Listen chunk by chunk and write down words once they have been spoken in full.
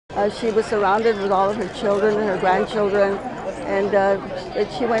She was surrounded with all of her children and her grandchildren, and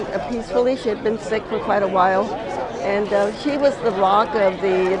she went peacefully. She had been sick for quite a while, and she was the rock of the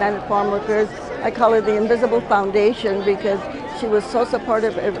United Farm Workers. I call her the invisible foundation because she was so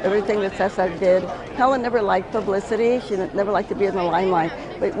supportive of everything that Cesar did. Helen never liked publicity. She never liked to be in the limelight,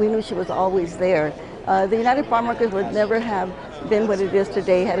 but we knew she was always there. The United Farm Workers would never have been what it is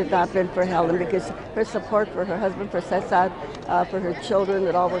today had it not been for Helen, because her support for her husband, for Cesar, for her children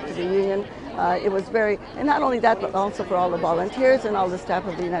that all worked for the union, it was very, and not only that, but also for all the volunteers and all the staff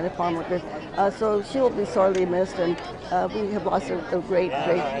of the United Farm Workers. So she will be sorely missed, and we have lost a great,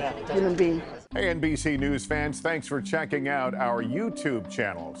 great human being. Hey, NBC News fans, thanks for checking out our YouTube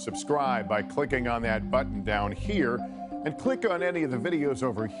channel. Subscribe by clicking on that button down here, and click on any of the videos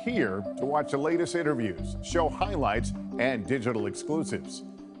over here to watch the latest interviews, show highlights, and digital exclusives.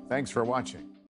 Thanks for watching.